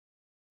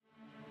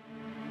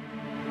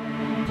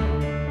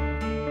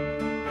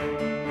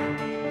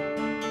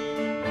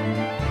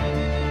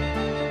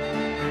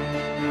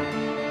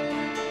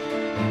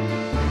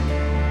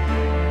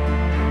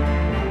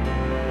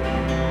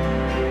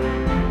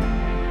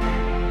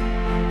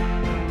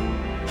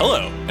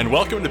and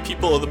welcome to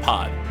People of the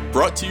Pod,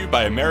 brought to you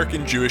by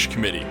American Jewish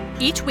Committee.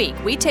 Each week,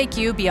 we take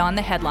you beyond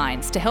the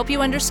headlines to help you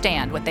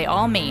understand what they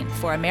all mean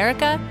for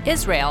America,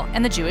 Israel,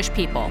 and the Jewish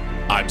people.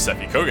 I'm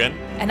Seffi Kogan.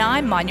 And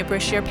I'm Manya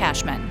Brashear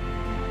Pashman.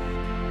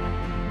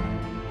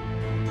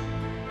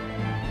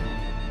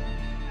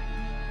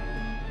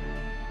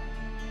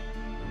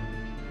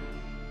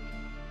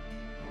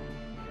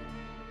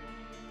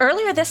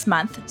 Earlier this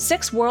month,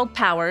 6 world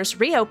powers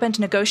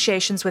reopened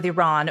negotiations with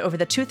Iran over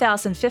the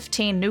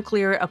 2015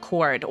 Nuclear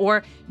Accord,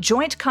 or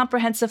Joint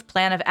Comprehensive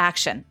Plan of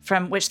Action,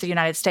 from which the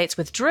United States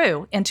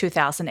withdrew in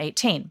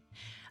 2018.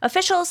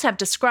 Officials have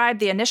described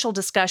the initial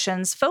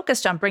discussions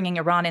focused on bringing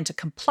Iran into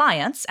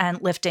compliance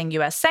and lifting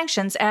U.S.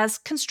 sanctions as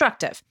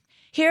constructive.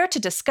 Here to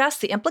discuss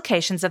the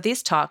implications of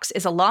these talks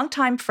is a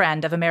longtime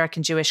friend of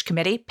American Jewish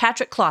Committee,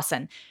 Patrick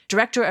Clausen,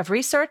 Director of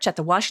Research at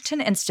the Washington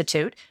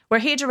Institute, where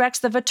he directs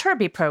the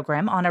Viterbi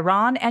program on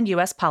Iran and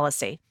U.S.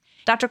 policy.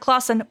 Dr.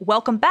 Clausen,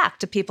 welcome back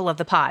to People of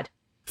the Pod.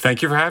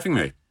 Thank you for having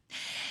me.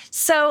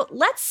 So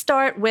let's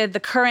start with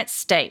the current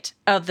state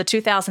of the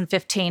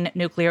 2015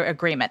 nuclear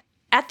agreement.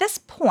 At this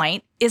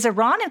point, is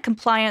Iran in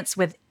compliance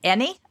with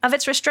any of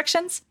its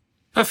restrictions?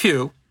 A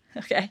few.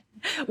 Okay.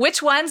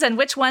 Which ones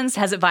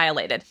has it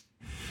violated?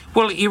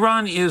 Well,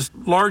 Iran is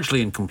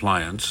largely in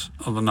compliance,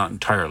 although not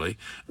entirely,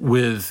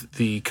 with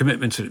the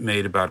commitments it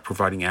made about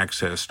providing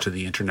access to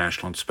the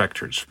international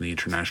inspectors from the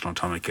International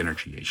Atomic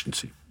Energy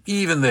Agency.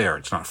 Even there,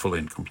 it's not fully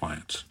in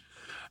compliance.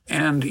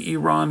 And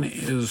Iran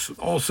is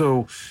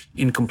also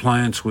in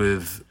compliance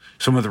with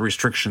some of the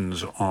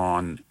restrictions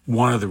on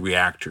one of the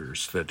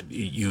reactors that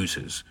it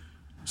uses.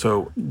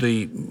 So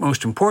the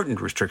most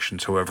important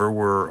restrictions, however,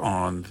 were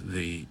on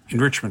the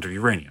enrichment of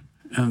uranium.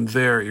 And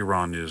there,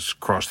 Iran is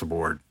across the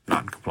board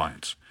not in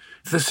compliance.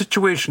 The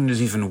situation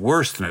is even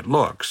worse than it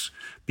looks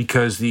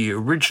because the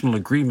original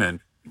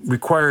agreement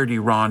required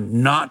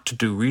Iran not to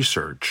do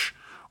research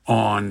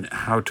on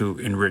how to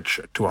enrich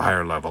to a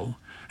higher level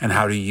and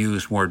how to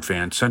use more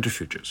advanced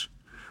centrifuges.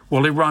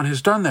 Well, Iran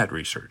has done that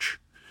research,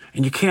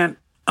 and you can't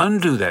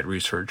undo that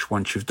research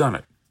once you've done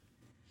it.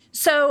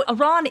 So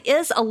Iran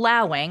is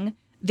allowing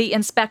the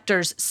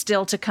inspectors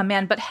still to come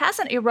in, but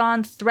hasn't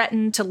Iran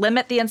threatened to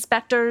limit the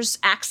inspectors'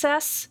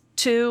 access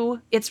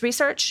to its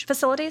research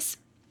facilities?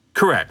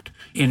 Correct.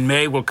 In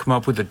May, we'll come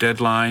up with a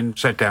deadline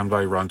set down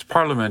by Iran's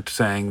parliament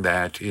saying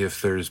that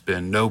if there's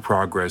been no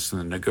progress in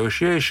the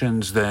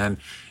negotiations, then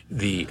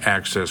the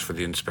access for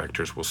the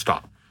inspectors will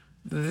stop.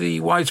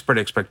 The widespread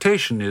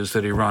expectation is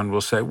that Iran will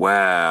say,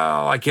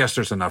 well, I guess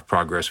there's enough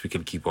progress, we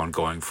can keep on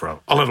going for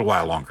a little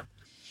while longer.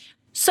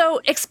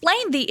 So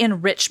explain the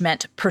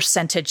enrichment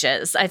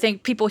percentages. I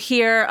think people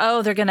hear,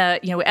 they're going to,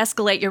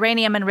 escalate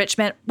uranium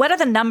enrichment. What are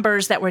the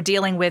numbers that we're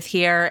dealing with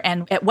here?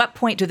 And at what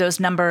point do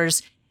those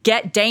numbers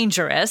get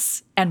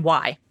dangerous and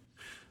why?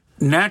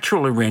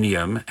 Natural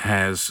uranium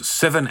has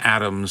 7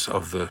 atoms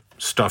of the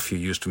stuff you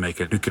use to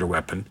make a nuclear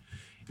weapon,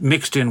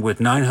 mixed in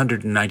with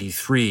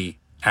 993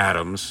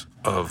 atoms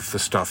of the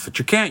stuff that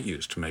you can't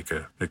use to make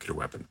a nuclear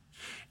weapon.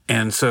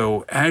 And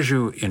so as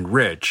you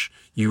enrich,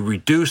 you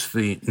reduce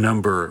the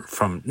number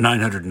from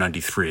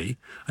 993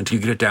 until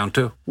you get it down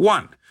to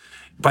 1.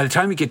 By the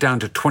time you get down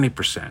to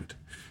 20%,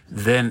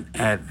 then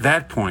at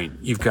that point,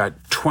 you've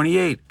got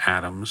 28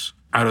 atoms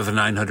out of the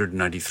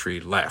 993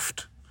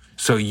 left.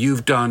 So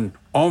you've done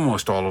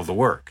almost all of the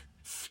work.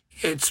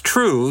 It's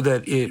true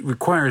that it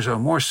requires a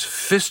more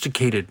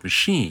sophisticated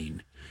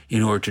machine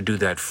in order to do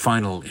that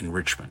final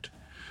enrichment.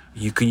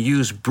 You can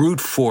use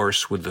brute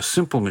force with the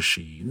simple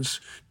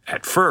machines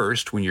at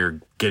first when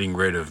you're getting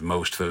rid of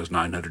most of those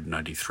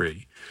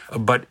 993.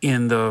 But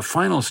in the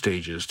final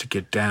stages, to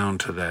get down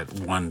to that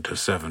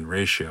 1-to-7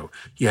 ratio,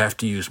 you have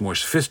to use more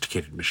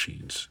sophisticated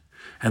machines.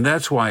 And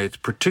that's why it's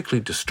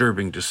particularly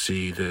disturbing to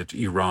see that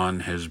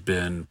Iran has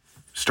been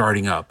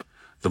starting up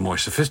the more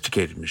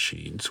sophisticated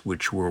machines,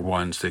 which were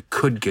ones that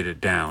could get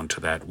it down to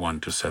that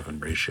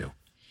 1-to-7 ratio.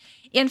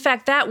 In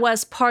fact, that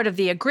was part of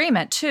the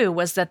agreement, too,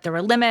 was that there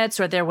were limits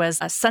or there was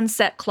a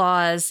sunset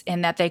clause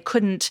in that they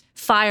couldn't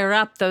fire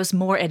up those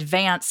more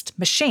advanced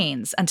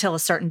machines until a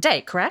certain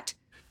date, correct?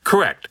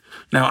 Correct.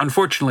 Now,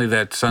 unfortunately,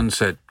 that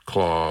sunset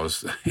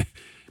clause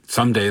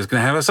someday is going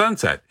to have a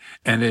sunset.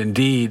 And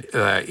indeed,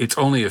 it's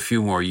only a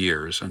few more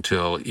years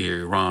until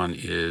Iran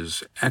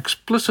is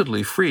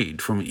explicitly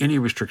freed from any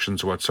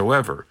restrictions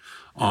whatsoever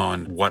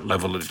on what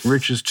level it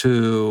enriches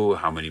to,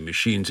 how many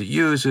machines it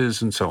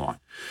uses, and so on.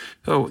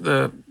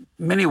 So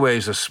many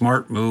ways, a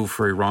smart move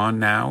for Iran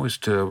now is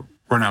to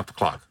run out the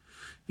clock,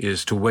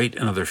 is to wait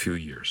another few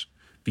years.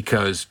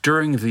 Because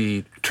during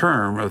the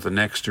term of the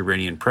next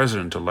Iranian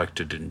president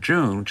elected in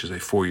June, which is a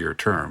 4-year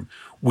term,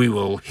 we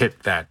will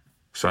hit that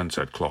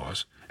sunset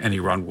clause, and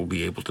Iran will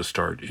be able to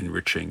start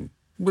enriching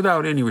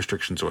without any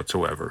restrictions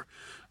whatsoever,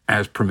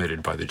 as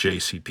permitted by the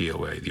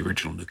JCPOA, the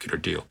original nuclear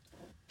deal.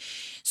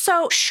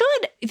 So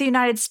should the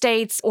United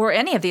States or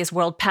any of these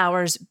world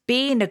powers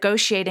be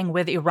negotiating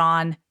with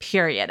Iran,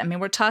 period? I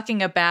mean, we're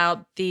talking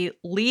about the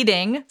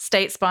leading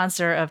state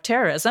sponsor of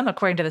terrorism,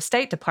 according to the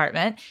State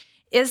Department.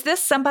 Is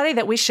this somebody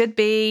that we should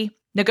be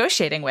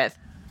negotiating with?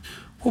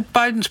 Well,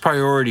 Biden's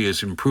priority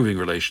is improving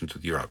relations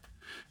with Europe.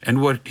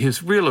 And what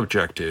his real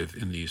objective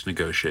in these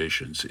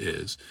negotiations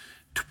is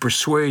to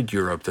persuade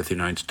Europe that the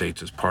United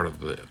States is part of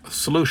the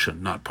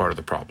solution, not part of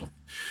the problem.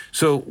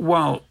 So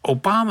while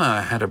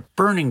Obama had a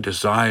burning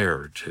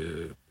desire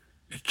to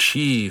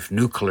achieve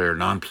nuclear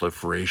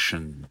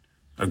nonproliferation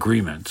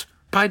agreements,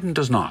 Biden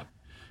does not.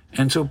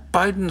 And so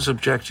Biden's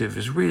objective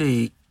is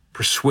really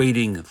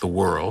persuading the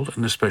world,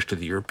 and especially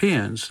the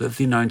Europeans, that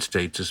the United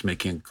States is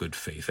making a good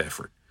faith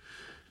effort.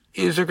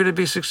 Is there going to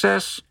be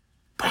success?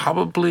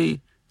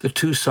 Probably the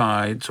two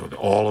sides, or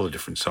all of the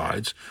different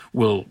sides,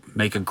 will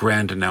make a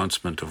grand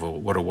announcement of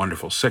what a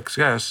wonderful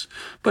success.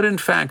 But in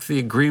fact, the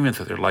agreement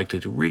that they're likely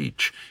to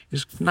reach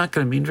is not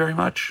going to mean very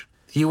much.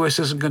 The U.S.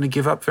 isn't going to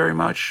give up very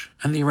much,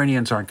 and the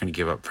Iranians aren't going to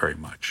give up very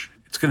much.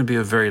 It's going to be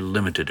a very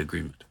limited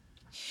agreement.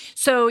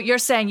 So you're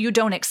saying you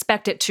don't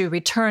expect it to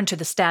return to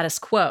the status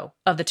quo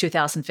of the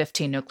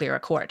 2015 nuclear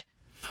accord?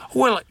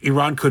 Well,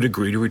 Iran could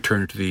agree to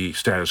return to the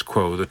status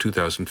quo of the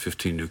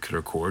 2015 nuclear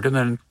accord and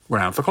then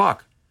run out the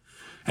clock.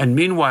 And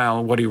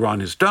meanwhile, what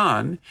Iran has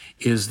done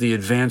is the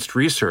advanced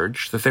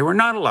research that they were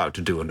not allowed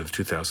to do under the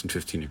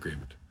 2015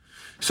 agreement.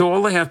 So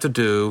all they have to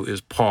do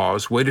is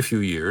pause, wait a few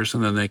years,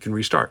 and then they can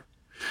restart.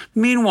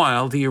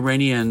 Meanwhile, the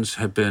Iranians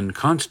have been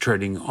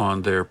concentrating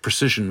on their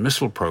precision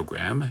missile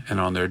program and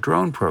on their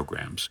drone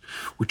programs,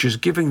 which is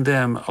giving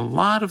them a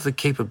lot of the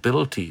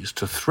capabilities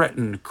to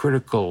threaten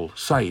critical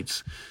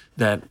sites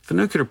that the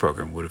nuclear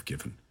program would have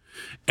given.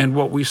 And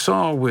what we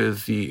saw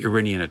with the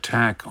Iranian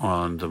attack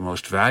on the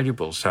most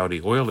valuable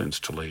Saudi oil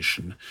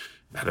installation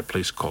at a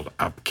place called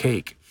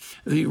Abqaiq,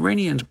 the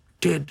Iranians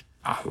did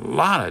a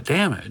lot of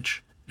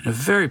damage in a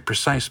very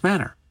precise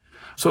manner.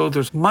 So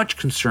there's much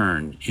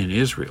concern in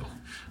Israel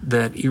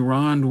that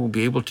Iran will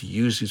be able to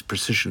use these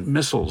precision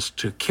missiles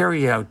to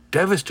carry out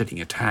devastating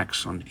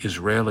attacks on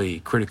Israeli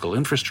critical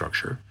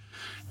infrastructure,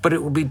 but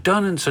it will be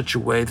done in such a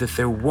way that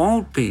there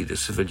won't be the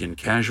civilian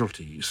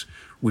casualties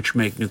which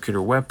make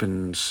nuclear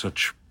weapons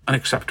such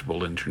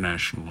unacceptable in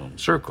international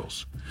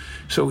circles.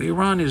 So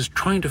Iran is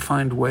trying to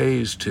find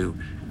ways to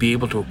be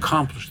able to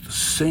accomplish the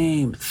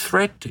same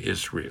threat to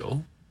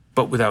Israel,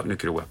 but without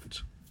nuclear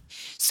weapons.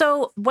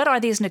 So what are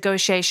these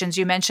negotiations?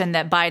 You mentioned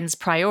that Biden's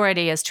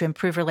priority is to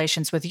improve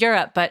relations with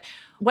Europe, but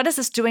what is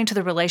this doing to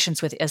the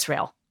relations with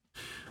Israel?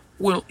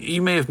 Well,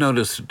 you may have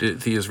noticed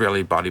the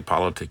Israeli body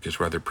politic is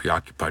rather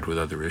preoccupied with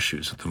other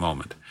issues at the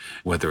moment,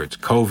 whether it's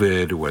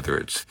COVID, whether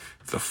it's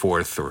the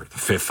fourth or the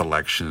fifth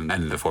election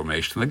and the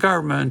formation of the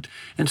government.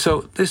 And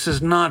so this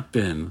has not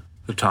been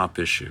the top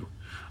issue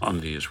on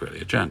the Israeli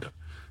agenda.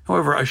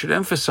 However, I should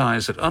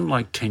emphasize that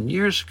unlike 10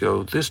 years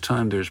ago, this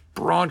time there's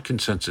broad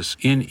consensus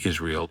in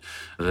Israel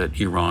that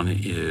Iran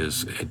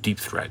is a deep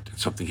threat and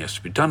something has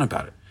to be done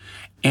about it.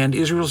 And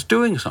Israel's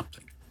doing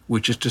something,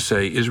 which is to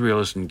say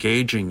Israel is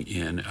engaging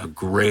in a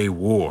gray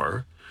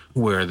war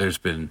where there's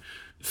been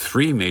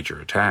 3 major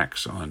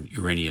attacks on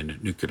Iranian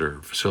nuclear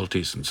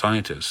facilities and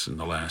scientists in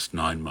the last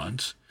 9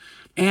 months.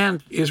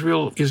 And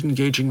Israel is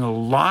engaging a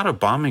lot of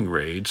bombing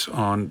raids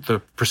on the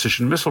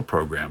precision missile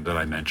program that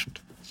I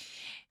mentioned.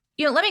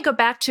 Let me go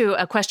back to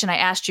a question I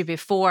asked you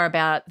before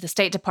about the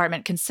State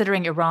Department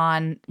considering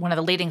Iran one of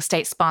the leading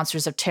state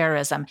sponsors of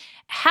terrorism.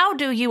 How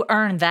do you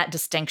earn that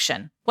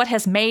distinction? What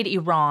has made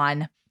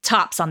Iran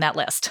tops on that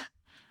list?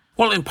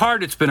 Well, in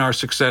part, it's been our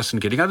success in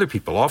getting other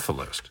people off the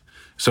list.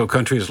 So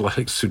countries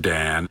like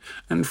Sudan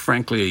and,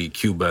 frankly,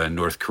 Cuba and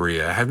North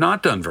Korea have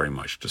not done very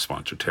much to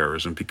sponsor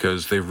terrorism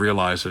because they've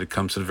realized that it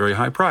comes at a very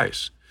high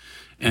price.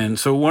 And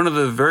so one of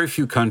the very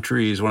few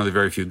countries, one of the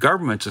very few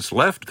governments that's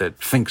left that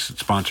thinks that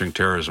sponsoring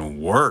terrorism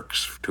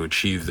works to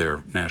achieve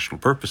their national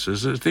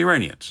purposes is the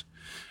Iranians.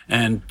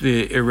 And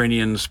the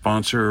Iranians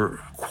sponsor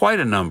quite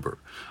a number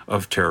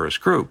of terrorist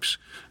groups.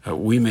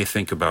 We may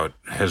think about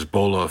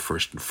Hezbollah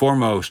first and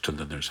foremost, and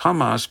then there's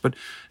Hamas, but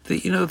the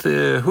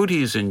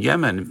Houthis in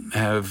Yemen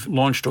have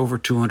launched over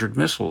 200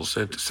 missiles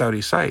at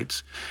Saudi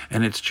sites,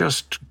 and it's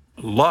just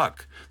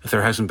luck that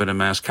there hasn't been a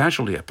mass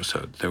casualty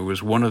episode. There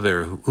was one of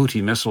their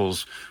Houthi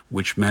missiles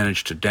which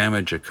managed to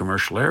damage a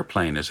commercial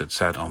airplane as it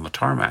sat on the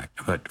tarmac,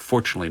 but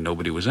fortunately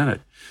nobody was in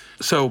it.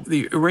 So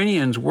the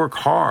Iranians work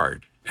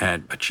hard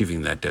at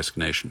achieving that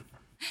designation.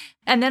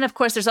 And then, of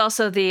course, there's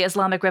also the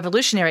Islamic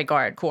Revolutionary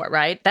Guard Corps,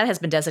 right? That has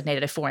been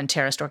designated a foreign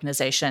terrorist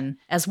organization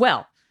as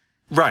well.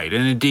 Right.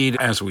 And indeed,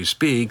 as we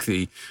speak,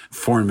 the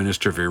foreign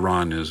minister of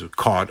Iran is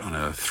caught on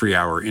a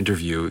 3-hour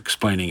interview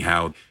explaining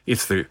how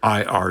it's the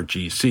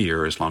IRGC,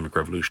 or Islamic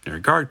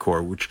Revolutionary Guard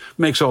Corps, which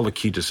makes all the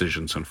key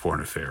decisions on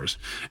foreign affairs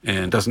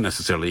and doesn't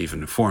necessarily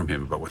even inform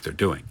him about what they're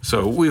doing.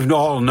 So we've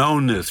all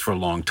known this for a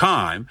long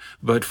time,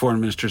 but Foreign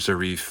Minister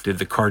Zarif did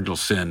the cardinal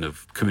sin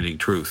of committing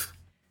truth.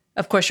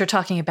 Of course, you're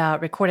talking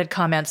about recorded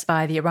comments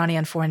by the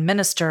Iranian foreign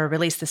minister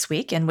released this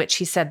week in which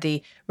he said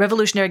the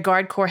Revolutionary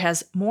Guard Corps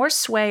has more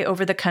sway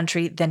over the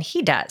country than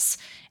he does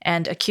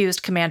and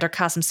accused Commander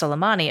Qasem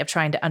Soleimani of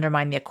trying to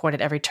undermine the accord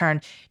at every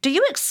turn. Do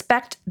you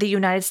expect the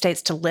United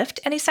States to lift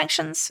any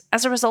sanctions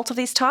as a result of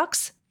these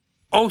talks?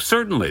 Oh,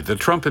 certainly. The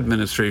Trump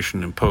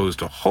administration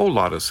imposed a whole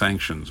lot of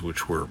sanctions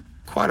which were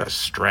quite a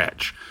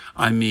stretch.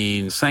 I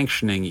mean,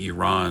 sanctioning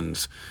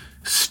Iran's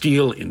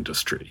steel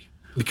industry,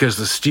 because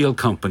the steel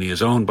company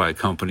is owned by a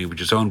company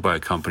which is owned by a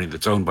company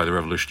that's owned by the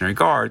Revolutionary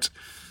Guards.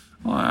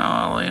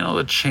 Well,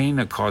 the chain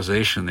of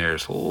causation there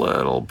is a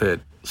little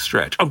bit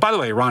stretched. Oh, by the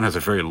way, Iran has a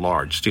very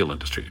large steel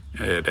industry.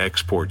 It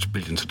exports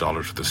billions of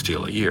dollars worth of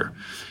steel a year.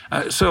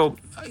 So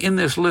in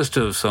this list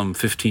of some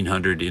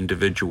 1,500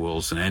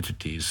 individuals and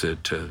entities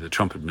that the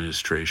Trump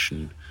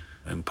administration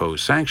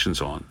imposed sanctions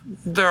on,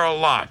 there are a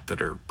lot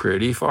that are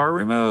pretty far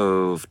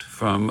removed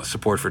from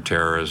support for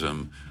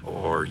terrorism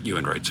or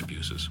human rights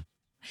abuses.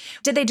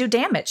 Did they do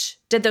damage?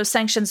 Did those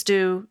sanctions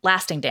do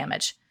lasting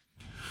damage?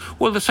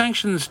 Well, the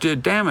sanctions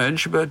did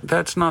damage, but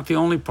that's not the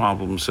only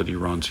problems that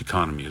Iran's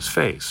economy has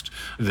faced.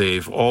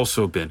 They've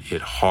also been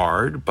hit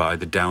hard by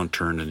the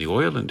downturn in the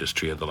oil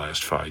industry of the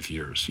last 5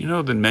 years.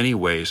 In many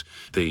ways,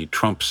 the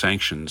Trump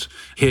sanctions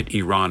hit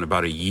Iran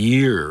about a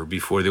year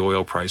before the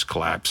oil price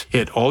collapse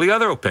hit all the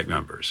other OPEC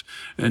members.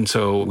 And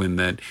so when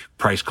that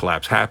price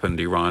collapse happened,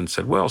 Iran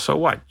said, well, so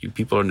what? You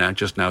people are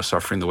now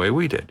suffering the way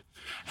we did.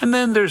 And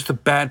then there's the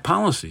bad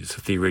policies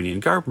that the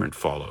Iranian government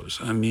follows.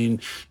 I mean,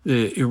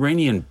 the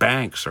Iranian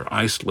banks are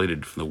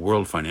isolated from the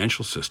world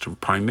financial system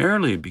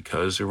primarily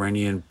because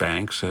Iranian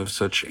banks have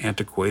such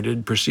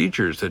antiquated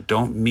procedures that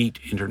don't meet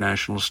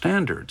international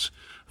standards.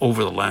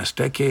 Over the last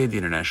decade, the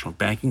international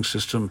banking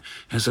system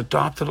has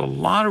adopted a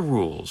lot of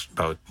rules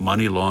about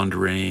money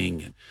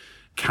laundering and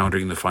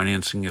countering the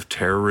financing of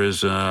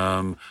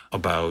terrorism,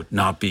 about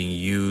not being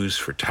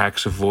used for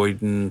tax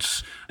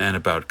avoidance, and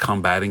about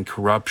combating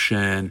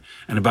corruption,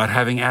 and about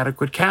having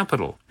adequate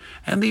capital.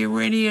 And the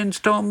Iranians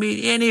don't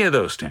meet any of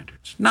those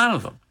standards, none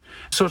of them.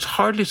 So it's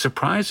hardly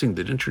surprising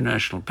that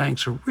international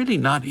banks are really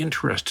not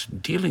interested in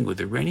dealing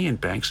with Iranian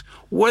banks,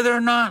 whether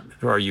or not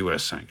there are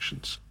U.S.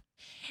 sanctions.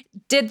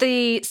 Did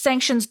the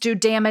sanctions do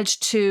damage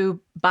to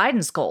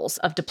Biden's goals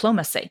of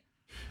diplomacy?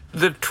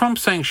 The Trump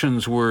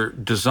sanctions were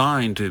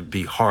designed to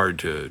be hard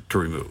to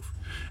remove.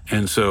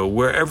 And so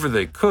wherever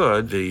they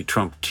could, the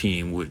Trump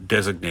team would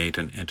designate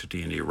an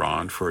entity in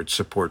Iran for its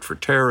support for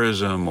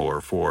terrorism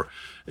or for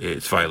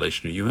its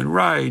violation of human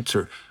rights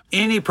or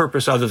any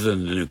purpose other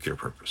than the nuclear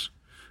purpose.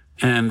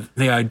 And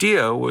the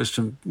idea was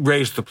to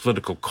raise the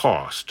political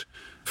cost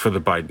for the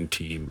Biden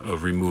team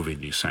of removing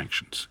these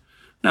sanctions.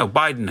 Now,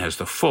 Biden has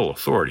the full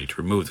authority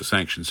to remove the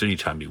sanctions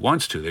anytime he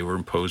wants to. They were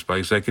imposed by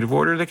executive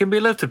order. They can be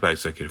lifted by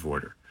executive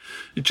order.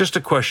 It's just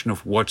a question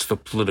of what's the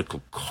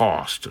political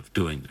cost of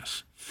doing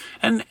this.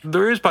 And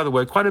there is, by the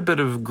way, quite a bit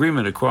of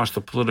agreement across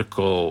the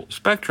political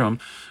spectrum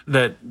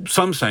that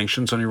some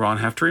sanctions on Iran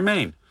have to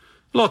remain.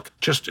 Look,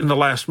 just in the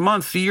last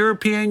month, the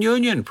European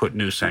Union put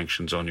new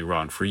sanctions on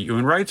Iran for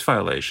human rights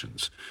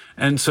violations.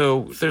 And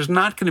so there's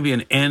not going to be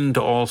an end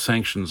to all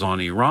sanctions on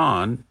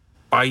Iran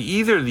by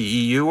either the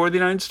EU or the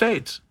United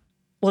States.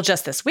 Well,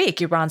 just this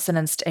week, Iran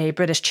sentenced a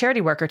British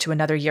charity worker to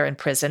another year in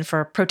prison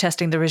for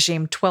protesting the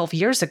regime 12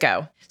 years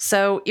ago.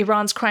 So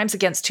Iran's crimes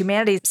against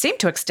humanity seem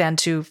to extend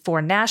to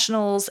foreign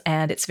nationals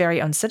and its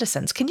very own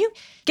citizens. Can you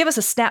give us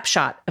a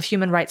snapshot of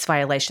human rights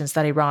violations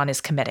that Iran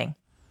is committing?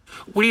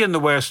 We in the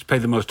West pay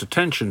the most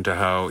attention to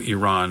how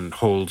Iran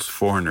holds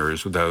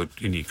foreigners without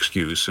any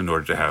excuse in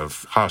order to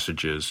have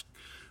hostages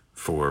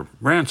for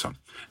ransom.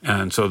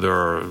 And so there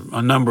are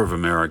a number of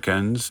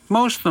Americans,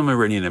 most of them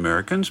Iranian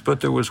Americans,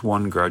 but there was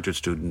one graduate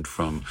student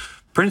from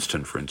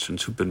Princeton, for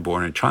instance, who'd been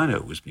born in China,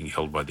 who was being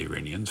held by the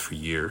Iranians for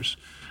years,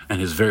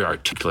 and is very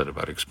articulate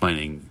about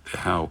explaining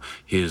how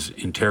his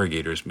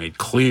interrogators made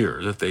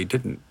clear that they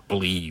didn't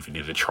believe any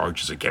of the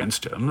charges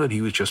against him, that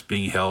he was just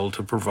being held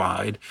to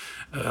provide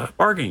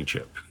bargaining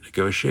chip,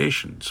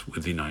 negotiations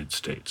with the United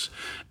States.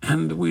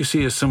 And we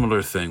see a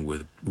similar thing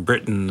with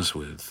Britons,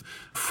 with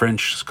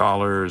French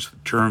scholars,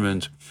 with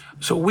Germans.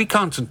 So we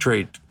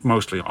concentrate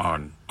mostly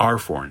on our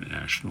foreign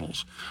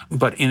nationals.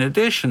 But in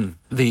addition,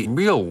 the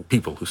real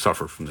people who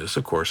suffer from this,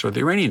 of course, are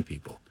the Iranian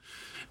people.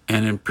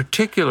 And in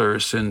particular,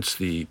 since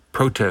the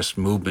protest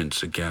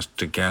movements against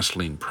the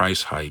gasoline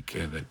price hike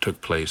that took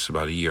place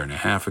about a year and a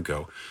half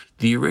ago,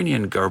 the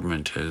Iranian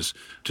government has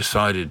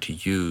decided to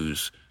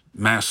use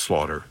mass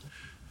slaughter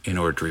in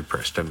order to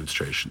repress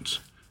demonstrations.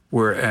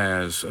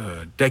 Whereas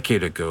a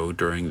decade ago,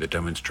 during the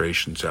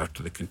demonstrations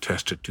after the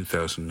contested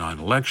 2009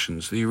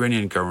 elections, the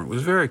Iranian government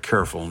was very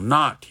careful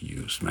not to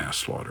use mass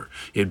slaughter.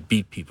 It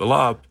beat people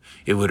up,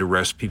 it would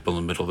arrest people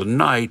in the middle of the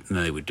night, and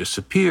then they would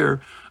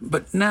disappear.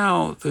 But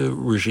now the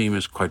regime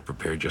is quite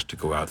prepared just to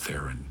go out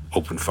there and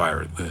open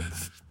fire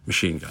with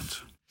machine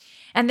guns.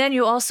 And then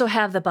you also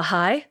have the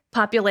Baha'i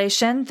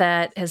population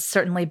that has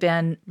certainly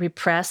been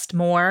repressed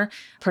more,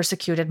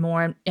 persecuted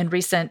more in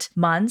recent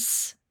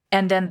months.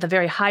 And then the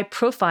very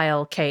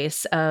high-profile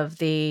case of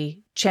the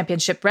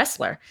championship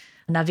wrestler,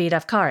 Navid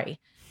Afkari.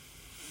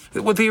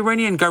 Well, the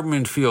Iranian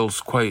government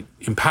feels quite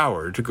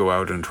empowered to go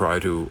out and try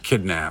to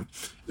kidnap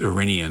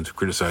Iranians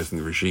criticizing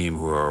the regime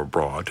who are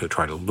abroad, to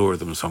try to lure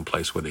them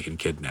someplace where they can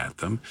kidnap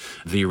them.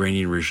 The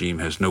Iranian regime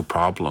has no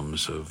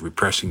problems of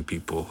repressing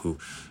people who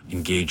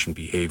engage in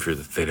behavior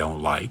that they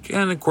don't like.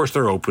 And of course,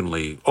 they're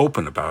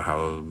open about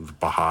how the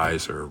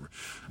Baha'is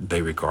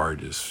they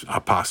regard as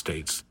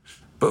apostates.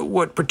 But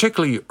what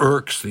particularly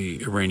irks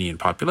the Iranian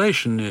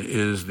population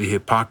is the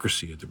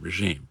hypocrisy of the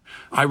regime.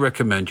 I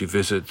recommend you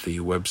visit the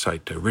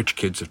website Rich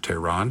Kids of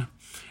Tehran,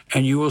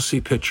 and you will see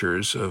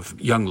pictures of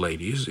young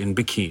ladies in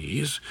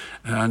bikinis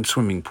and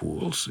swimming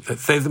pools that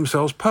they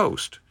themselves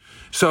post.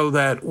 So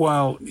that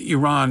while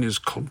Iran is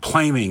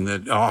claiming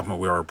that,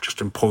 we are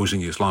just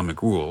imposing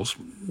Islamic rules,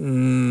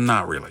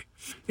 not really.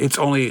 It's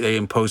only they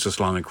impose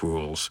Islamic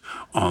rules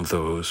on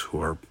those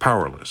who are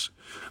powerless.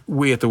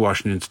 We at the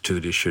Washington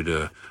Institute issued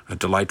a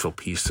delightful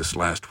piece this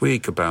last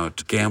week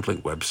about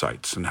gambling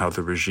websites and how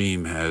the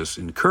regime has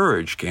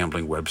encouraged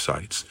gambling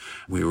websites.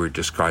 We were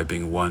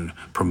describing one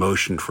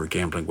promotion for a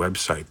gambling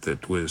website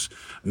that was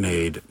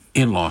made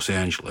in Los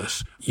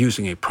Angeles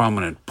using a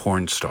prominent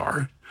porn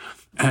star.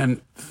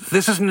 And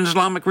this is an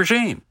Islamic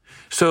regime.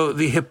 So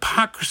the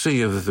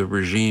hypocrisy of the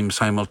regime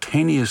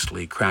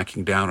simultaneously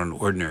cracking down on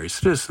ordinary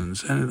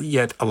citizens and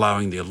yet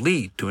allowing the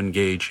elite to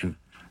engage in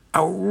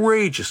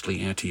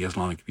outrageously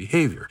anti-Islamic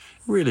behavior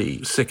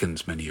really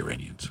sickens many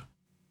Iranians.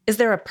 Is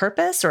there a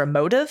purpose or a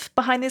motive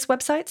behind these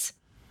websites?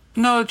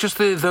 No, just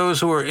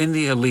those who are in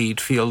the elite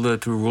feel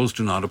that the rules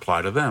do not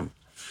apply to them.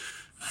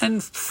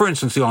 And for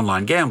instance, the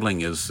online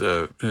gambling is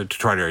to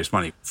try to raise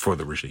money for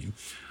the regime.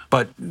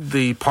 But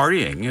the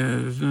partying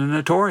is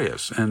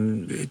notorious.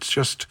 And it's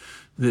just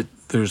that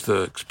there's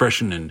the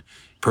expression in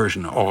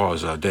Persian,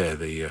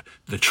 Awazadeh,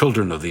 the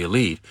children of the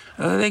elite.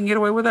 They can get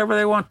away with whatever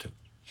they want to.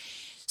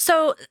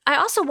 So I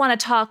also want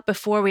to talk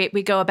before we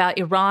go about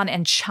Iran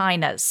and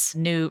China's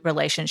new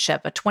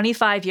relationship, a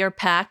 25-year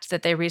pact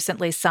that they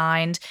recently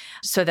signed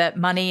so that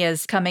money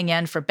is coming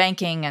in for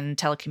banking and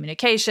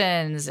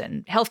telecommunications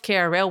and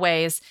healthcare,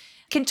 railways.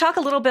 Can you talk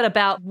a little bit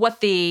about what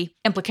the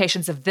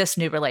implications of this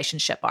new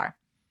relationship are?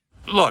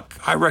 Look,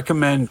 I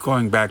recommend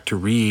going back to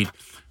read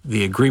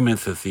the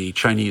agreement that the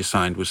Chinese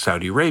signed with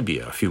Saudi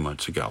Arabia a few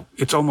months ago.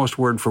 It's almost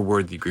word for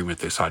word the agreement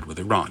they signed with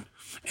Iran.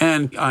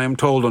 And I am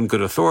told on good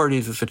authority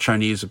that the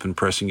Chinese have been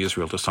pressing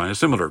Israel to sign a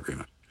similar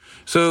agreement.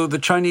 So the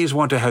Chinese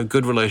want to have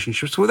good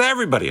relationships with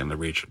everybody in the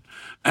region.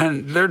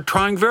 And they're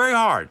trying very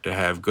hard to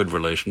have good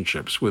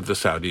relationships with the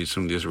Saudis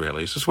and the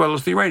Israelis, as well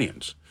as the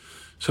Iranians.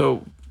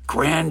 So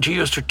grand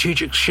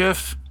geostrategic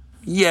shift?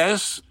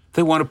 Yes,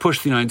 they want to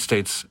push the United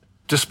States,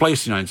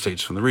 displace the United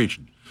States from the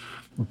region.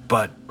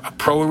 But a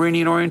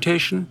pro-Iranian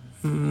orientation?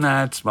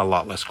 That's a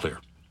lot less clear.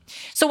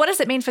 So what does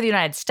it mean for the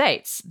United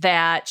States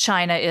that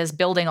China is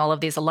building all of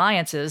these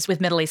alliances with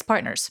Middle East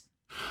partners?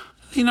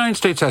 The United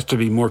States has to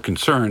be more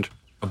concerned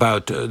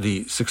about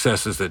the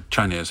successes that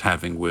China is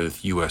having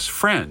with U.S.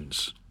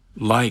 friends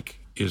like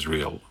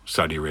Israel,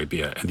 Saudi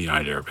Arabia, and the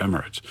United Arab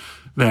Emirates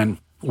than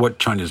what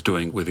China is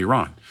doing with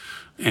Iran.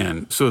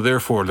 And so,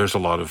 therefore, there's a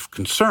lot of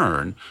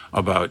concern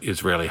about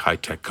Israeli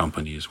high-tech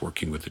companies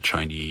working with the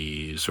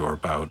Chinese or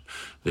about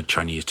the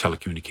Chinese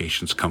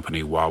telecommunications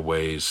company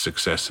Huawei's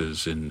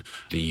successes in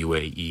the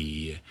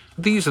UAE.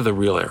 These are the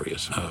real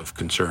areas of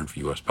concern for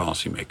U.S.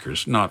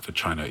 policymakers, not the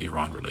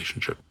China-Iran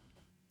relationship.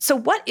 So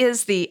what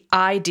is the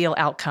ideal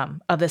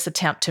outcome of this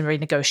attempt to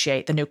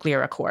renegotiate the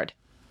nuclear accord?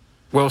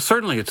 Well,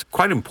 certainly it's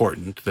quite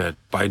important that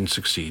Biden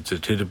succeeds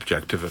at his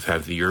objective of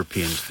having the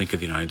Europeans think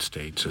of the United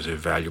States as a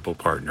valuable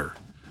partner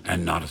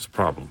and not as a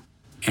problem.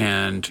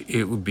 And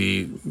it would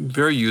be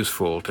very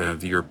useful to have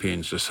the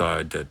Europeans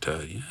decide that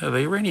the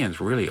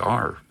Iranians really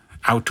are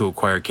out to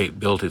acquire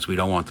capabilities we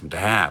don't want them to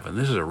have, and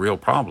this is a real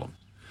problem.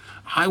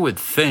 I would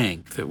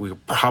think that we'll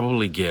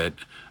probably get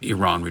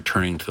Iran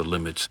returning to the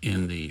limits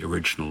in the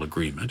original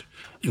agreement,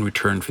 in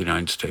return for the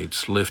United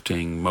States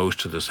lifting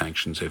most of the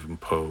sanctions they've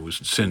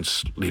imposed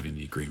since leaving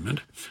the agreement.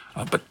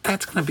 But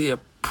that's going to be a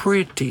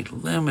pretty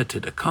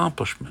limited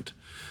accomplishment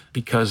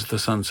because the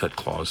sunset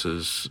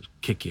clauses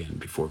kick in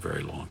before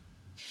very long.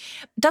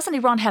 Doesn't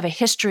Iran have a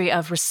history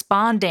of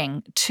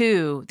responding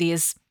to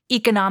these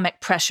economic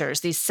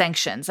pressures, these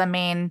sanctions? I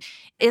mean,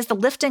 is the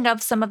lifting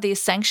of some of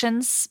these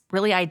sanctions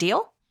really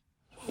ideal?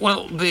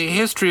 Well, the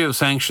history of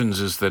sanctions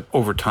is that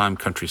over time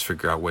countries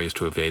figure out ways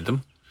to evade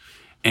them.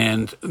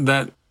 And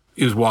that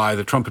is why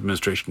the Trump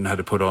administration had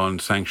to put on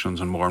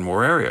sanctions in more and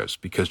more areas,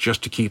 because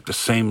just to keep the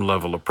same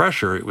level of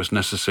pressure, it was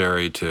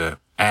necessary to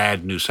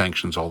add new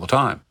sanctions all the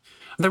time.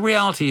 The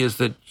reality is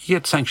that you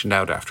get sanctioned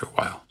out after a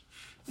while.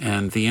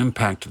 And the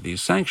impact of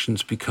these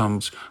sanctions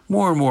becomes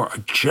more and more a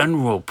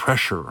general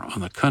pressure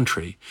on the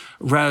country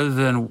rather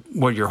than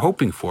what you're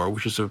hoping for,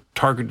 which is a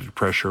targeted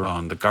pressure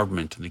on the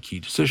government and the key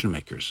decision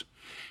makers.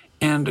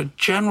 And a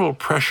general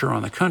pressure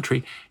on the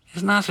country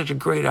is not such a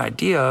great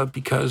idea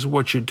because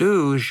what you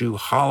do is you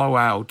hollow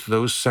out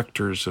those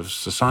sectors of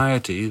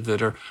society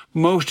that are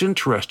most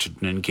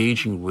interested in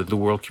engaging with the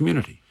world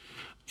community.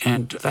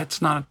 And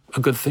that's not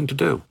a good thing to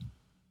do.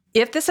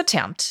 If this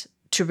attempt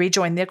to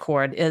rejoin the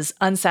accord is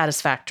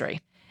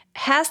unsatisfactory.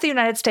 Has the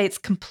United States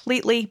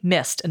completely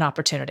missed an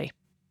opportunity?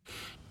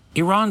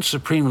 Iran's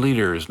supreme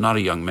leader is not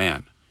a young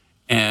man.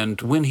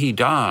 And when he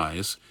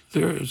dies,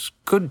 there's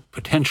good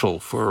potential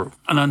for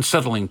an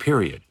unsettling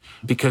period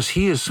because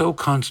he has so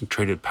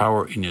concentrated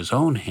power in his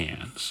own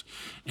hands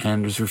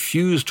and has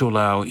refused to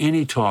allow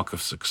any talk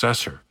of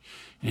successor.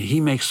 And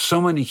he makes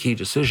so many key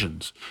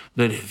decisions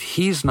that if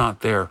he's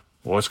not there,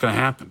 well, what's going to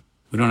happen?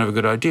 We don't have a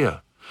good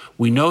idea.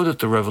 We know that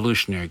the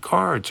Revolutionary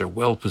Guards are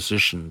well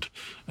positioned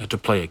to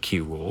play a key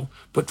role,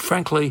 but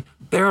frankly,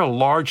 they're a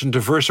large and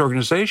diverse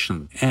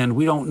organization, and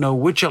we don't know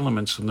which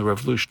elements in the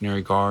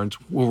Revolutionary Guards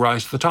will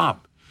rise to the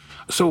top.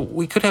 So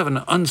we could have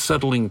an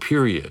unsettling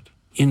period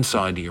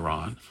inside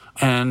Iran,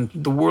 and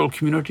the world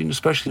community, and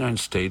especially the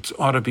United States,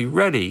 ought to be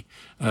ready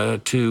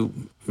to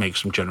make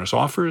some generous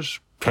offers,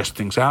 test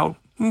things out.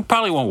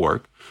 Probably won't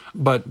work,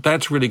 but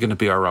that's really going to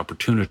be our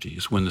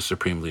opportunities when the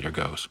Supreme Leader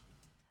goes.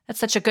 That's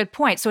such a good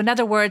point. So in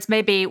other words,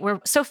 maybe we're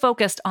so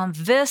focused on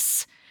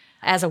this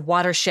as a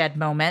watershed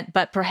moment,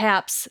 but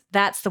perhaps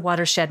that's the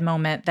watershed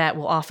moment that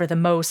will offer the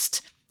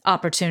most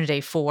opportunity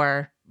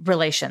for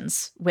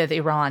relations with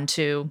Iran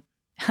to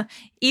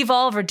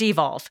evolve or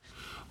devolve.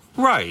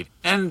 Right.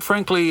 And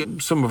frankly,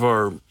 some of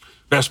our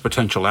best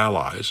potential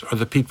allies are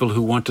the people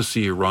who want to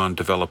see Iran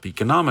develop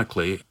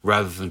economically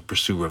rather than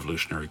pursue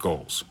revolutionary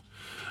goals.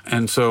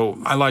 And so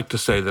I like to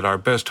say that our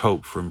best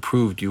hope for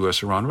improved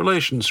U.S.-Iran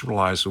relations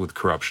relies with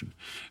corruption,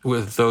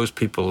 with those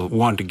people who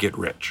want to get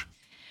rich.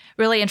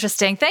 Really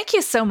interesting. Thank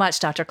you so much,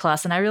 Dr.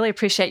 Clausen. I really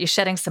appreciate you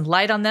shedding some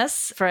light on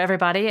this for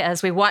everybody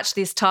as we watch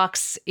these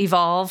talks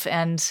evolve,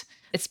 and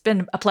it's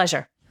been a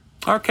pleasure.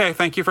 Okay,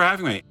 thank you for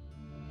having me.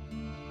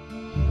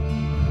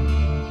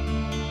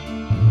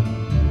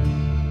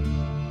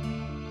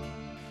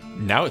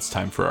 Now it's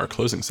time for our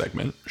closing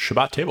segment,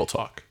 Shabbat Table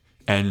Talk.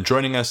 And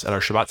joining us at our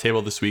Shabbat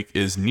table this week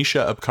is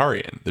Nisha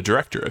Abkarian, the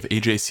director of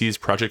AJC's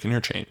Project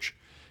Interchange.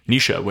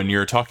 Nisha, when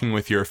you're talking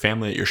with your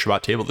family at your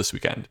Shabbat table this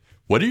weekend,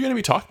 what are you going to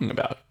be talking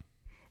about?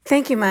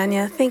 Thank you,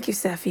 Manya. Thank you,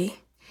 Seffi.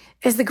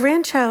 As the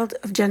grandchild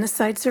of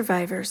genocide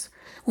survivors,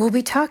 we'll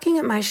be talking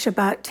at my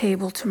Shabbat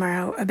table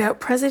tomorrow about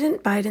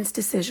President Biden's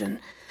decision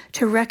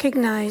to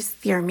recognize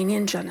the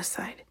Armenian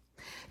genocide.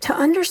 To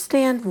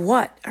understand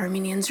what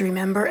Armenians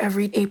remember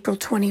every April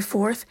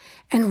 24th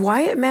and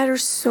why it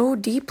matters so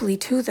deeply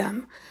to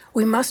them,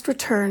 we must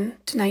return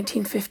to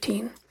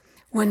 1915,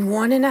 when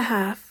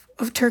 1.5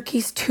 of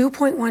Turkey's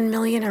 2.1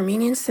 million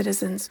Armenian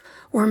citizens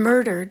were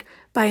murdered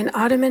by an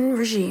Ottoman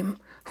regime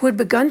who had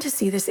begun to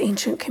see this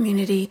ancient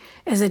community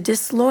as a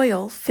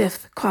disloyal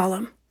fifth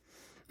column.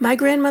 My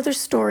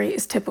grandmother's story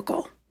is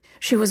typical.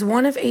 She was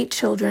one of 8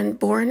 children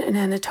born in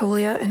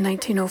Anatolia in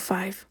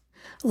 1905.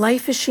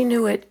 Life as she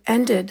knew it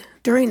ended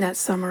during that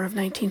summer of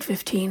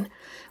 1915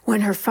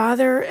 when her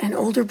father and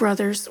older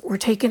brothers were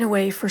taken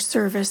away for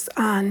service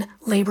on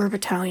labor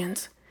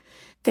battalions.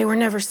 They were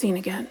never seen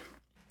again.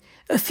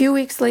 A few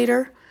weeks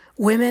later,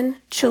 women,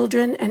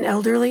 children, and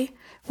elderly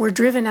were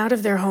driven out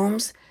of their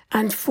homes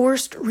on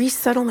forced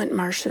resettlement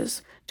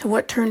marches to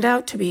what turned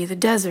out to be the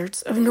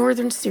deserts of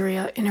northern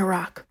Syria in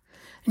Iraq.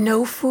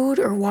 No food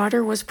or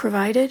water was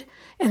provided,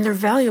 and their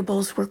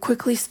valuables were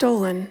quickly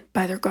stolen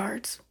by their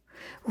guards.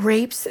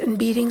 Rapes and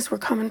beatings were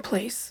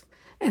commonplace,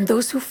 and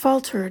those who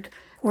faltered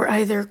were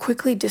either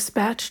quickly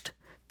dispatched,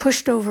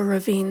 pushed over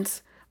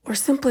ravines, or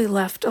simply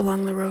left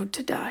along the road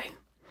to die.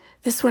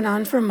 This went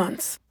on for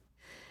months.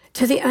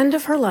 To the end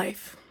of her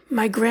life,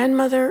 my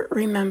grandmother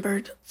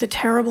remembered the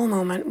terrible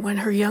moment when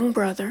her young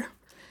brother,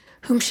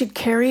 whom she'd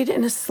carried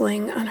in a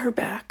sling on her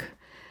back,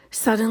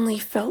 suddenly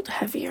felt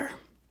heavier.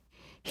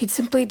 He'd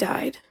simply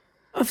died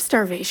of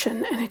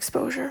starvation and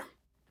exposure.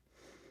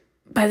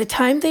 By the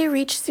time they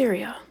reached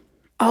Syria,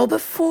 all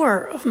but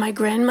 4 of my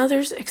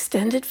grandmother's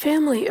extended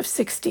family of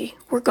 60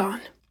 were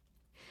gone.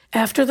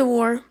 After the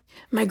war,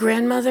 my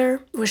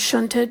grandmother was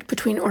shunted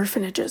between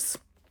orphanages,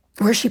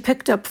 where she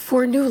picked up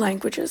 4 new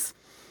languages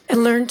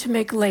and learned to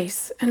make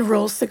lace and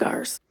roll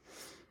cigars.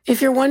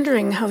 If you're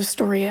wondering how the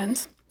story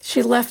ends,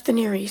 she left the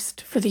Near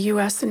East for the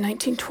U.S. in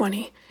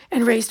 1920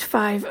 and raised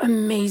 5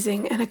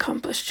 amazing and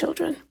accomplished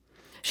children.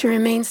 She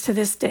remains to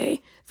this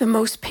day the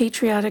most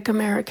patriotic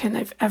American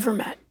I've ever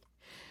met.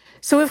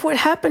 So if what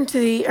happened to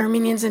the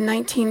Armenians in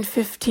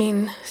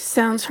 1915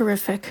 sounds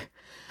horrific,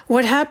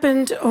 what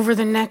happened over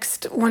the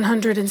next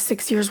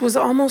 106 years was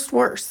almost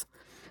worse.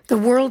 The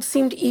world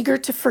seemed eager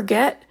to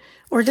forget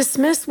or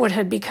dismiss what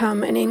had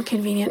become an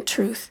inconvenient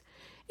truth,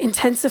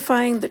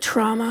 intensifying the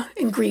trauma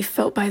and grief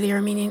felt by the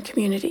Armenian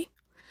community.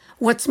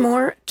 What's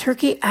more,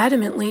 Turkey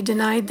adamantly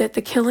denied that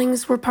the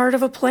killings were part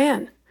of a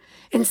plan.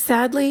 And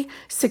sadly,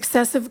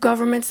 successive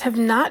governments have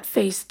not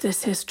faced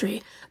this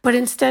history, but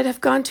instead have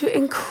gone to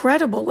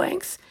incredible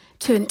lengths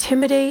to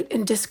intimidate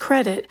and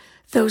discredit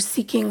those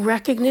seeking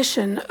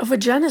recognition of a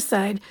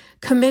genocide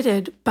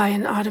committed by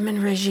an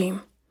Ottoman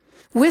regime.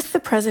 With the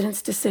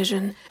president's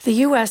decision, the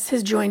U.S.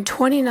 has joined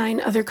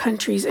 29 other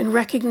countries in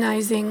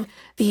recognizing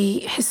the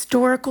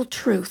historical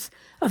truth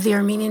of the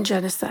Armenian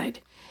genocide.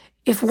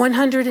 If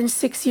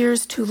 106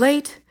 years too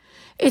late,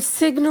 It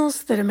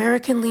signals that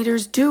American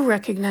leaders do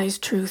recognize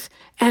truth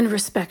and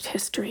respect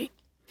history.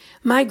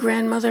 My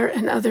grandmother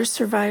and other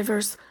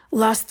survivors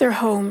lost their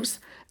homes,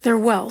 their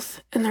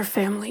wealth, and their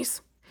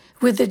families.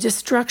 With the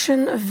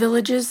destruction of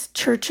villages,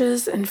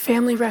 churches, and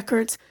family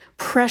records,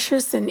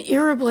 precious and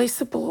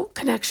irreplaceable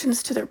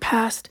connections to their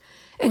past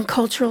and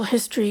cultural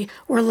history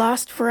were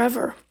lost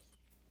forever.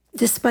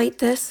 Despite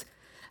this,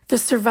 the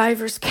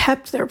survivors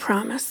kept their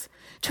promise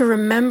to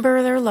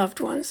remember their loved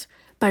ones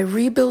by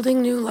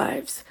rebuilding new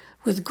lives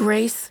with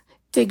grace,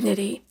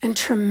 dignity, and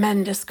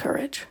tremendous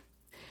courage.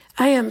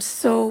 I am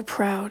so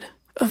proud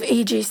of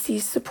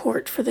AJC's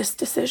support for this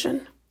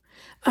decision.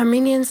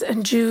 Armenians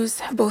and Jews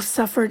have both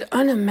suffered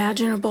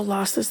unimaginable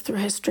losses through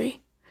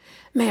history.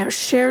 May our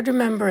shared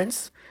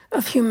remembrance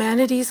of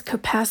humanity's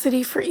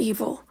capacity for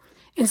evil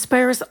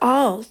inspire us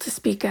all to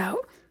speak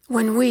out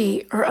when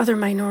we or other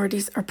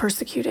minorities are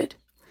persecuted.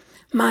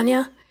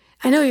 Manya,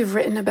 I know you've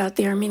written about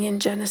the Armenian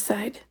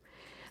genocide.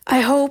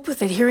 I hope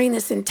that hearing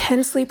this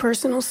intensely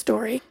personal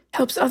story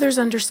helps others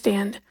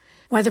understand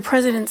why the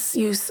president's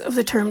use of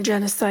the term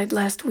genocide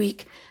last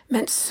week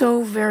meant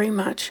so very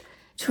much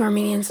to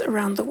Armenians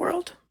around the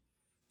world.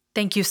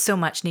 Thank you so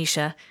much,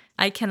 Nisha.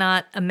 I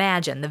cannot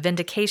imagine the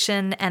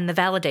vindication and the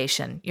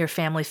validation your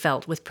family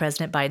felt with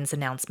President Biden's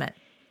announcement.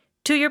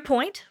 To your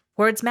point,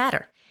 words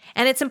matter,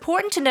 and it's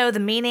important to know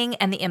the meaning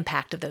and the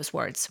impact of those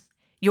words.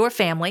 Your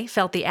family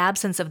felt the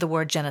absence of the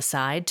word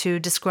genocide to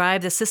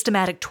describe the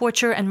systematic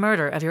torture and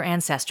murder of your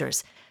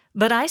ancestors.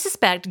 But I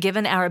suspect,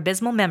 given our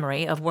abysmal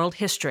memory of world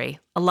history,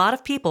 a lot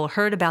of people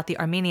heard about the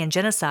Armenian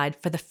genocide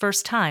for the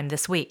first time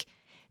this week.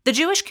 The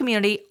Jewish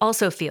community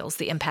also feels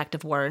the impact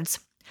of words.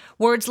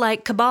 Words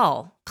like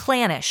cabal,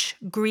 clannish,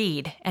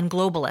 greed, and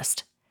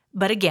globalist.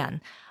 But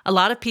again, a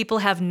lot of people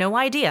have no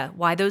idea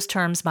why those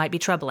terms might be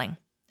troubling.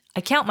 I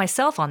count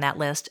myself on that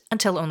list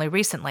until only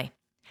recently.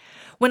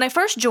 When I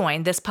first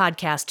joined this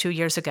podcast 2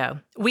 years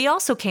ago, we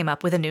also came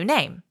up with a new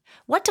name: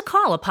 what to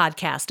call a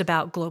podcast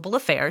about global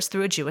affairs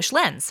through a Jewish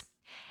lens.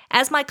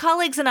 As my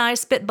colleagues and I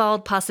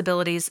spitballed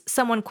possibilities,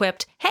 someone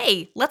quipped,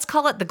 "Hey, let's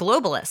call it The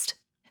Globalist."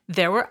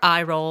 There were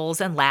eye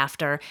rolls and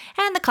laughter,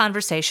 and the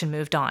conversation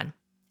moved on.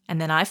 And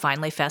then I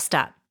finally fessed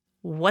up.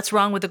 What's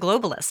wrong with The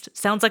Globalist?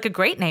 Sounds like a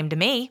great name to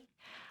me.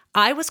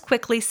 I was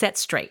quickly set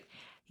straight.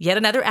 Yet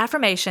another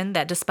affirmation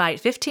that despite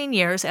 15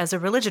 years as a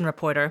religion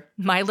reporter,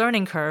 my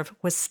learning curve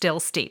was still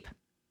steep.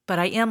 But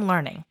I am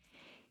learning.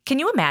 Can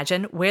you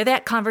imagine where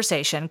that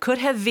conversation could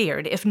have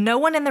veered if no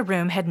one in the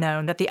room had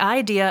known that the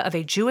idea of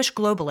a Jewish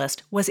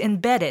globalist was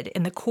embedded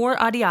in the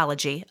core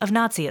ideology of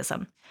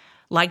Nazism?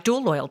 Like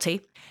dual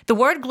loyalty, the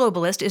word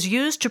globalist is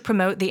used to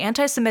promote the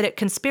anti-Semitic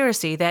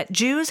conspiracy that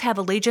Jews have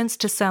allegiance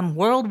to some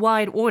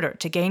worldwide order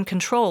to gain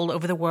control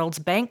over the world's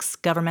banks,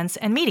 governments,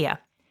 and media.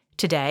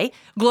 Today,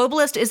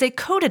 globalist is a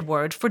coded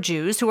word for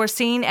Jews who are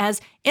seen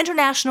as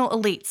international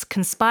elites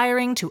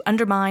conspiring to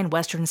undermine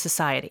Western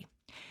society.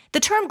 The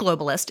term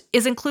globalist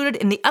is included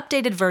in the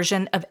updated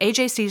version of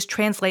AJC's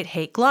Translate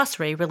Hate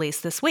glossary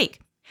released this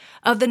week.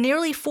 Of the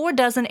nearly 4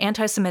 dozen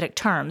anti-Semitic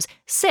terms,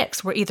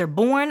 6 were either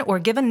born or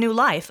given new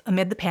life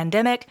amid the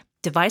pandemic,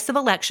 divisive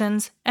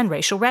elections, and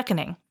racial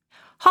reckoning.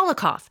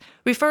 Holocaust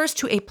refers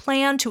to a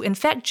plan to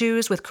infect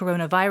Jews with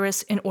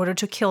coronavirus in order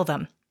to kill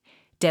them.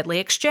 Deadly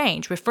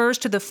exchange refers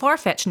to the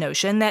far-fetched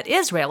notion that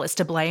Israel is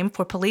to blame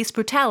for police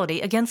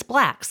brutality against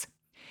blacks.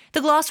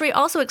 The glossary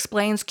also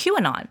explains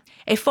QAnon,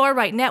 a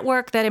far-right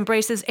network that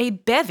embraces a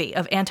bevy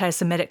of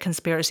anti-Semitic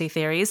conspiracy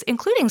theories,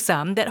 including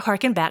some that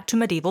harken back to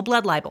medieval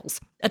blood libels,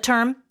 a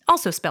term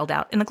also spelled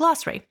out in the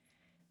glossary.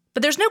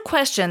 But there's no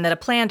question that a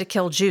plan to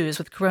kill Jews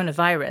with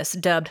coronavirus,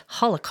 dubbed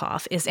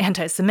Holocaust, is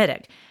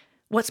anti-Semitic.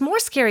 What's more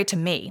scary to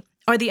me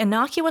are the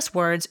innocuous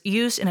words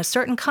used in a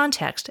certain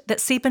context that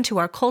seep into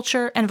our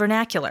culture and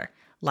vernacular,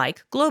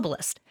 like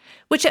globalist,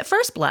 which at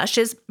first blush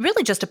is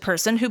really just a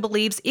person who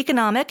believes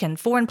economic and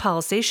foreign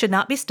policy should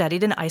not be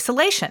studied in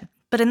isolation,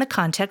 but in the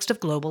context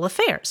of global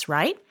affairs,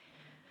 right?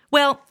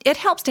 Well, it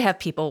helps to have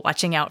people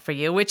watching out for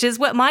you, which is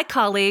what my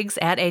colleagues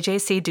at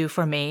AJC do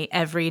for me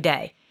every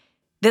day.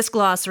 This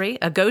glossary,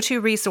 a go-to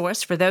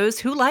resource for those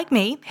who, like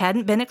me,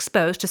 hadn't been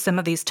exposed to some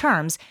of these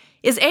terms,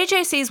 is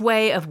AJC's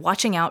way of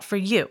watching out for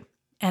you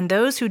and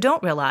those who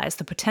don't realize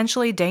the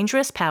potentially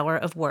dangerous power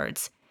of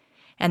words.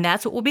 And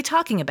that's what we'll be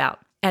talking about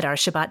at our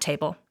Shabbat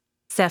table.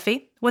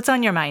 Seffi, what's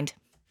on your mind?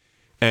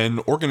 An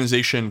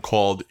organization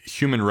called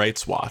Human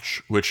Rights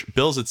Watch, which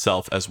bills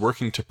itself as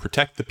working to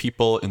protect the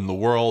people in the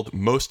world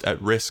most at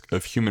risk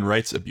of human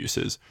rights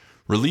abuses,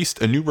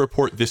 released a new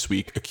report this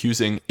week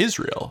accusing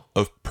Israel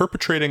of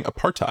perpetrating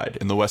apartheid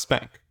in the West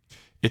Bank.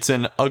 It's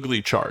an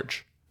ugly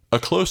charge. A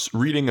close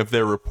reading of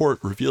their report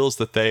reveals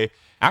that they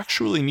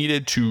actually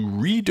needed to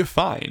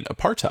redefine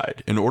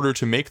apartheid in order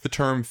to make the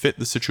term fit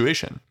the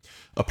situation.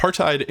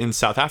 Apartheid in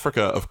South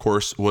Africa, of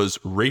course, was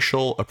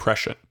racial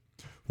oppression.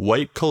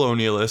 White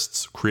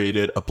colonialists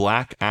created a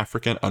black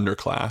African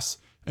underclass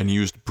and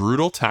used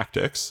brutal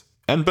tactics,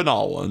 and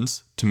banal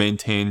ones, to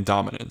maintain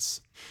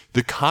dominance.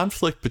 The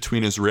conflict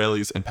between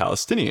Israelis and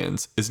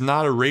Palestinians is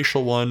not a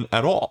racial one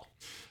at all.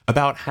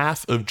 About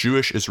half of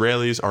Jewish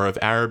Israelis are of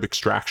Arab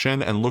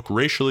extraction and look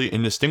racially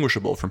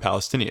indistinguishable from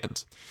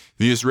Palestinians.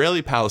 The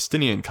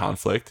Israeli-Palestinian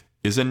conflict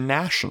is a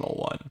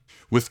national one,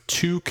 with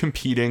two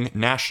competing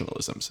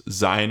nationalisms,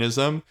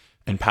 Zionism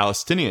and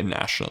Palestinian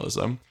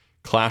nationalism,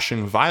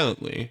 clashing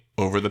violently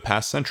over the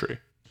past century.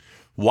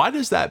 Why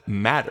does that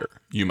matter,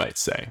 you might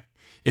say?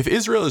 If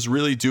Israel is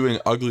really doing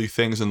ugly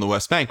things in the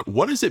West Bank,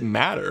 what does it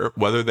matter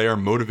whether they are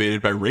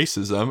motivated by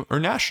racism or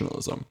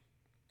nationalism?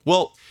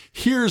 Well,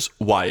 here's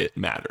why it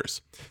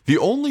matters. The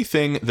only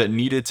thing that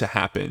needed to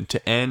happen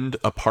to end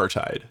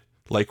apartheid,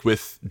 like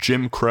with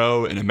Jim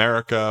Crow in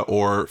America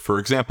or, for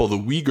example, the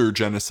Uyghur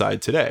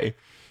genocide today,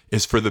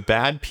 is for the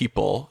bad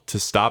people to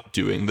stop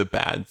doing the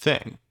bad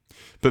thing.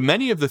 But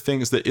many of the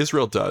things that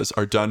Israel does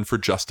are done for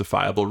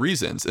justifiable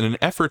reasons in an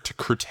effort to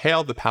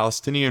curtail the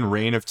Palestinian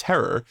reign of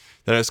terror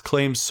that has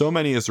claimed so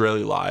many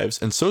Israeli lives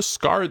and so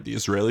scarred the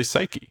Israeli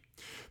psyche.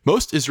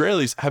 Most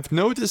Israelis have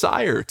no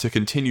desire to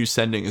continue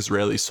sending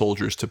Israeli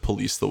soldiers to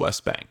police the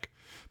West Bank,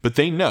 but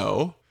they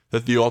know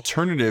that the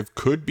alternative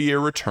could be a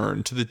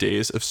return to the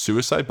days of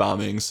suicide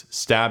bombings,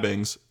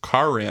 stabbings,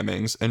 car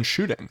rammings, and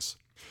shootings.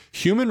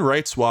 Human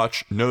Rights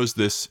Watch knows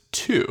this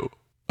too,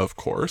 of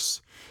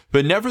course,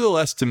 but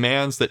nevertheless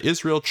demands that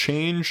Israel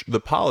change the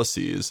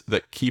policies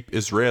that keep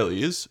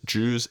Israelis,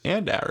 Jews,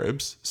 and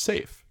Arabs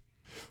safe.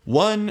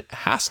 One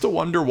has to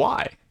wonder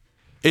why.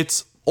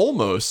 It's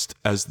almost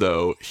as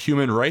though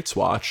Human Rights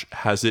Watch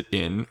has it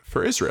in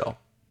for Israel.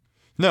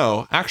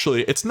 No,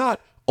 actually, it's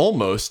not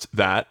almost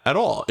that at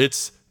all.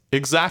 It's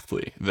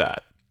exactly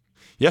that.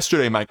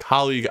 Yesterday, my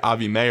colleague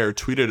Avi Meir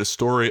tweeted a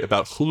story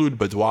about Khulud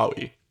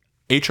Badwawi,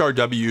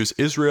 HRW's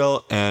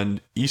Israel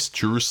and East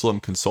Jerusalem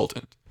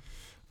consultant.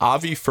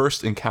 Avi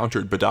first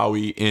encountered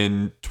Badawi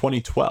in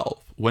 2012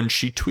 when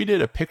she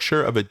tweeted a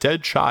picture of a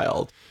dead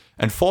child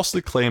and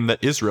falsely claimed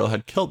that Israel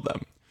had killed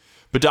them.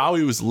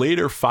 Badawi was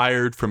later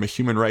fired from a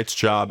human rights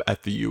job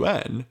at the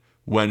UN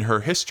when her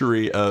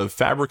history of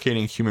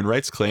fabricating human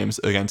rights claims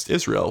against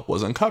Israel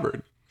was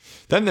uncovered.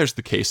 Then there's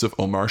the case of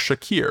Omar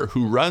Shakir,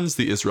 who runs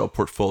the Israel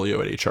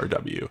portfolio at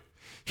HRW.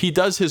 He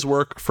does his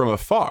work from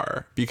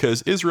afar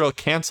because Israel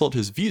canceled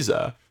his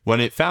visa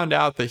when it found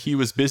out that he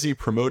was busy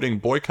promoting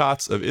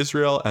boycotts of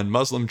Israel and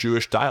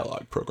Muslim-Jewish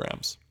dialogue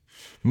programs.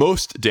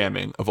 Most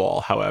damning of all,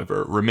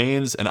 however,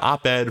 remains an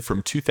op-ed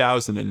from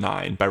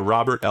 2009 by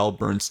Robert L.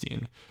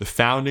 Bernstein, the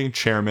founding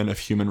chairman of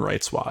Human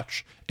Rights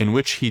Watch, in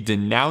which he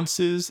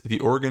denounces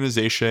the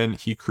organization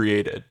he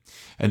created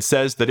and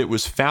says that it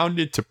was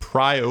founded to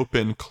pry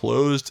open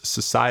closed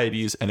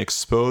societies and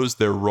expose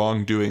their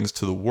wrongdoings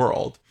to the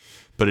world,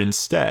 but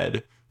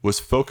instead was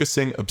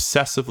focusing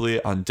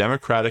obsessively on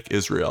democratic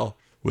Israel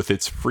with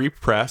its free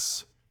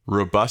press,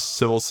 robust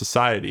civil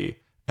society,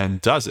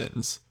 and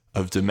dozens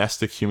of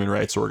domestic human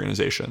rights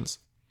organizations.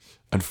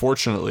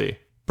 Unfortunately,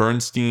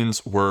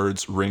 Bernstein's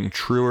words ring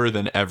truer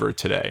than ever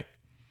today.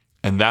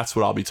 And that's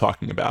what I'll be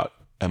talking about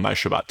at my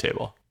Shabbat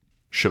table.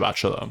 Shabbat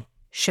Shalom.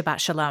 Shabbat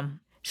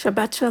Shalom.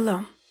 Shabbat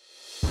Shalom.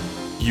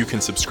 You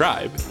can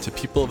subscribe to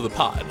People of the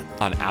Pod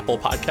on Apple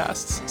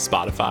Podcasts,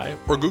 Spotify,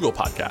 or Google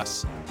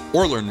Podcasts,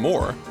 or learn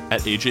more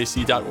at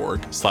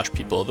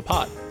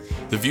ajc.org/peopleofthepod.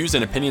 The views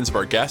and opinions of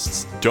our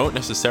guests don't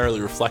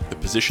necessarily reflect the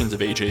positions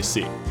of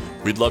AJC.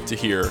 We'd love to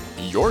hear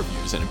your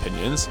views and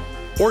opinions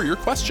or your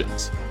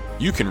questions.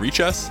 You can reach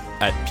us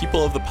at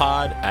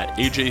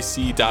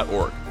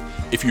peopleofthepod@ajc.org.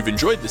 If you've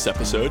enjoyed this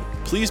episode,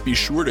 please be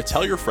sure to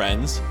tell your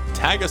friends,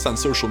 tag us on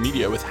social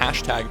media with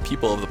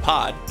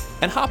 #PeopleOfThePod,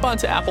 and hop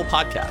onto Apple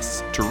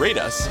Podcasts to rate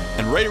us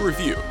and write a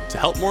review to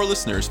help more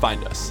listeners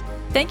find us.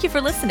 Thank you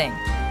for listening.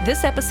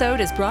 This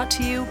episode is brought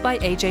to you by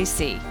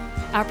AJC.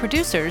 Our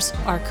producers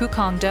are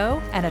Kukong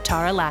Do and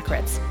Atara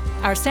Lakritz.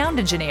 Our sound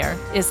engineer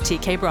is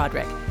TK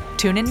Broderick.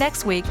 Tune in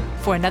next week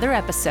for another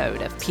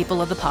episode of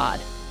People of the Pod.